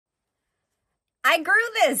I grew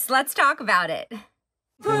this. Let's talk about it.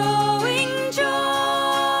 Growing joy.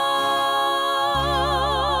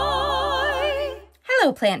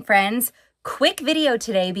 Hello, plant friends. Quick video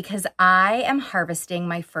today because I am harvesting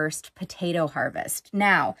my first potato harvest.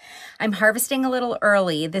 Now, I'm harvesting a little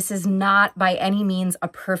early. This is not by any means a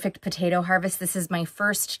perfect potato harvest. This is my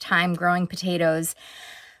first time growing potatoes.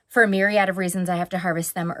 For a myriad of reasons, I have to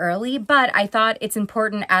harvest them early, but I thought it's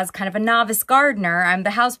important as kind of a novice gardener. I'm the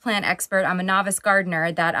houseplant expert. I'm a novice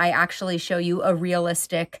gardener that I actually show you a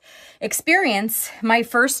realistic experience, my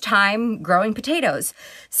first time growing potatoes.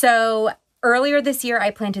 So earlier this year,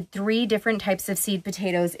 I planted 3 different types of seed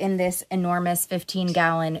potatoes in this enormous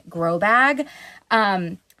 15-gallon grow bag.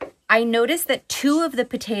 I noticed that 2 of the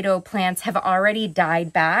potato plants have already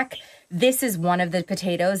died back. This is one of the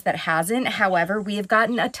potatoes that hasn't. However, we have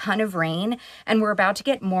gotten a ton of rain and we're about to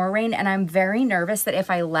get more rain. And I'm very nervous that if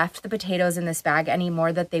I left the potatoes in this bag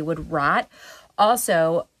anymore, that they would rot.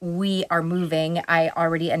 Also, we are moving. I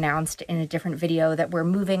already announced in a different video that we're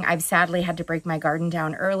moving. I've sadly had to break my garden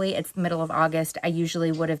down early. It's the middle of August. I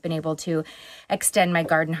usually would have been able to extend my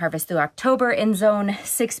garden harvest through October in zone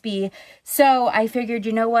 6B. So I figured,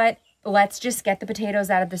 you know what? Let's just get the potatoes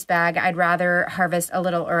out of this bag. I'd rather harvest a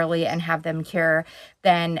little early and have them cure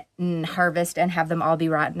than harvest and have them all be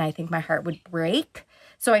rotten. I think my heart would break.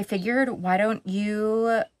 So I figured, why don't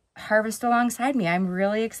you harvest alongside me? I'm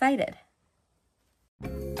really excited.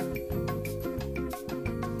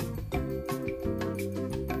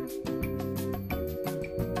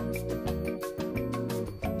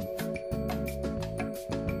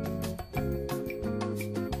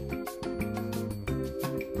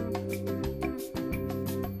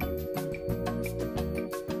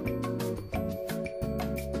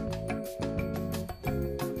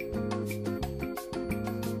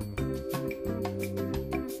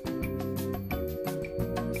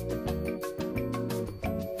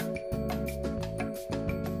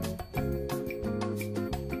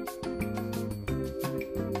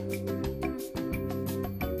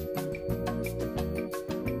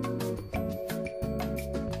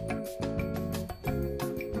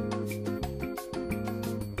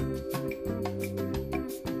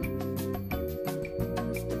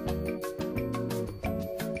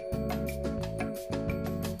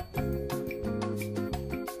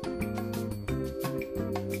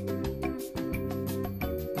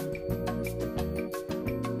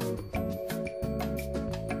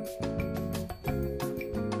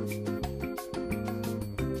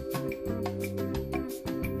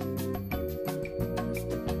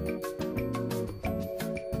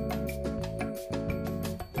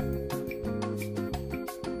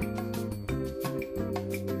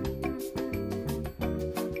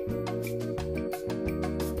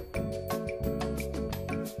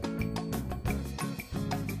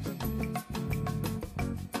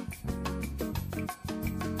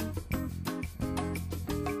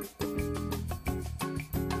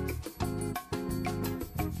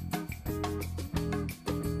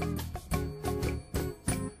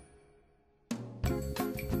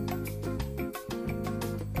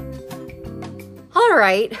 All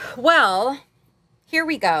right, well, here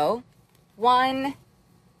we go. I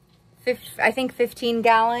think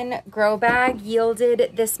 15-gallon grow bag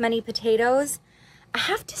yielded this many potatoes. I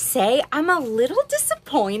have to say, I'm a little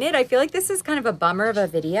disappointed. I feel like this is kind of a bummer of a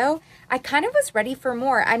video. I kind of was ready for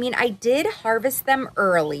more. I mean, I did harvest them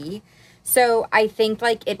early. So I think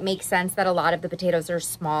like it makes sense that a lot of the potatoes are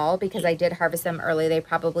small because I did harvest them early. They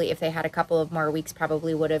probably, if they had a couple of more weeks,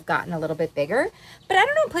 probably would have gotten a little bit bigger. But I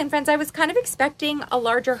don't know, plant friends, I was kind of expecting a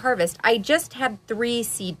larger harvest. I just had 3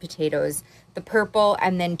 seed potatoes, the purple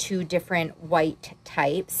and then 2 different white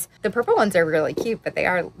types. The purple ones are really cute, but they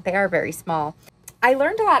are very small. I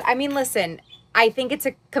learned a lot. I mean, listen, I think it's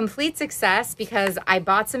a complete success because I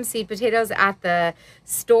bought some seed potatoes at the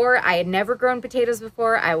store. I had never grown potatoes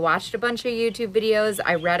before. I watched a bunch of YouTube videos.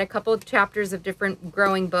 I read a couple of chapters of different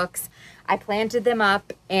growing books. I planted them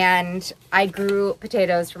up and I grew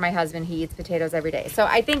potatoes for my husband. He eats potatoes every day. So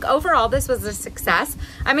I think overall this was a success.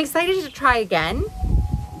 I'm excited to try again.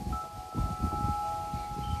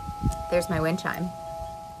 There's my wind chime.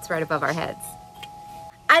 It's right above our heads.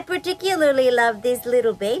 I particularly love this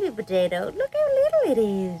little baby potato. Look how little it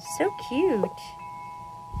is. So cute.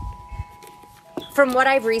 From what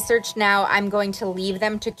I've researched now, I'm going to leave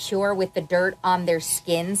them to cure with the dirt on their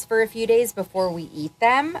skins for a few days before we eat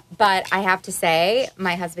them. But I have to say,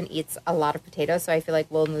 my husband eats a lot of potatoes, so I feel like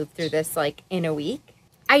we'll move through this like in a week.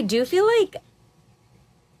 I do feel like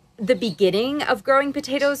the beginning of growing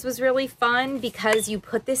potatoes was really fun because you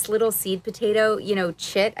put this little seed potato, you know,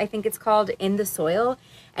 chit, I think it's called, in the soil.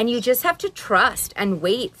 And you just have to trust and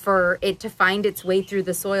wait for it to find its way through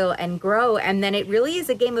the soil and grow. And then it really is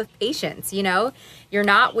a game of patience, you know? You're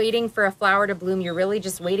not waiting for a flower to bloom. You're really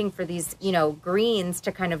just waiting for these, you know, greens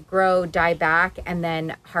to kind of grow, die back, and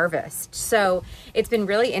then harvest. So it's been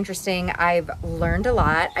really interesting. I've learned a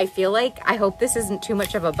lot. I feel like, I hope this isn't too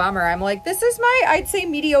much of a bummer. I'm like, this is my, I'd say,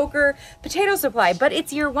 mediocre potato supply, but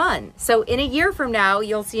it's year one. So in a year from now,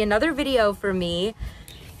 you'll see another video from me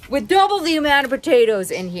with double the amount of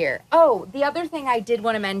potatoes in here. Oh, the other thing I did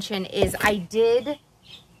want to mention is I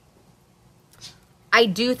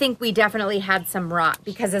do think we definitely had some rot,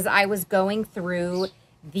 because as I was going through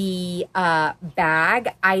the bag,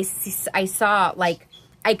 I saw, like,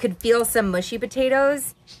 I could feel some mushy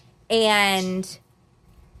potatoes, and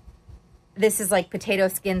this is like potato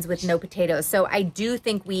skins with no potatoes. So I do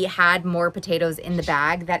think we had more potatoes in the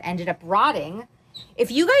bag that ended up rotting.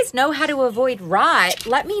 If you guys know how to avoid rot,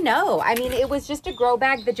 let me know. I mean, it was just a grow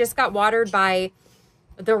bag that just got watered by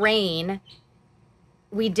the rain.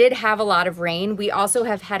 We did have a lot of rain. We also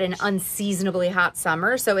have had an unseasonably hot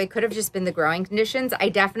summer, so it could have just been the growing conditions. I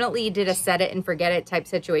definitely did a set it and forget it type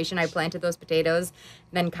situation. I planted those potatoes,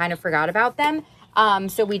 then kind of forgot about them.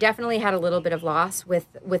 So we definitely had a little bit of loss with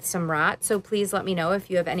some rot. So please let me know if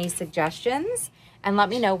you have any suggestions, and let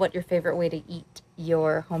me know what your favorite way to eat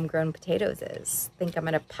your homegrown potatoes is. I think I'm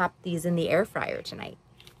gonna pop these in the air fryer tonight.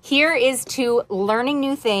 Here is to learning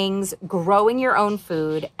new things, growing your own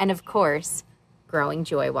food, and of course, growing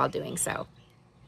joy while doing so.